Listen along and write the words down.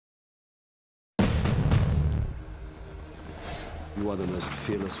You are the most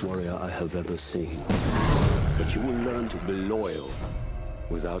fearless warrior I have ever seen. But you will learn to be loyal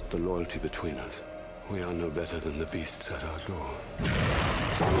without the loyalty between us. We are no better than the beasts at our door.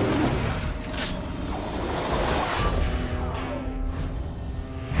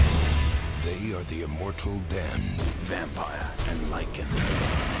 They are the immortal damned. Vampire and Lycan.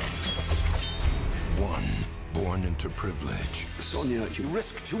 One born into privilege. Sonia, you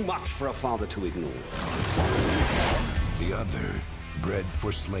risk too much for a father to ignore. The other bred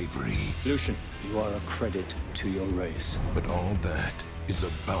for slavery. Lucian, you are a credit to your race. But all that is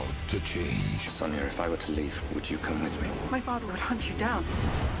about to change. Sonia, if I were to leave, would you come with me? My father would hunt you down.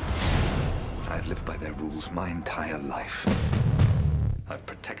 I've lived by their rules my entire life. I've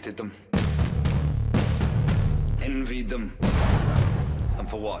protected them. Envied them. And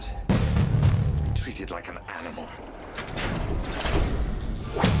for what? Treated like an animal.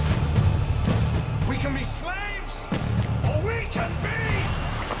 We can be slaves, or we can be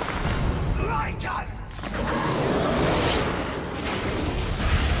Lycans!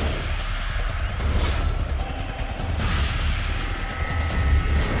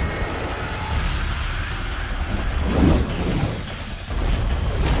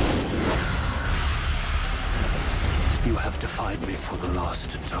 You have defied me for the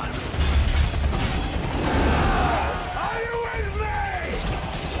last time.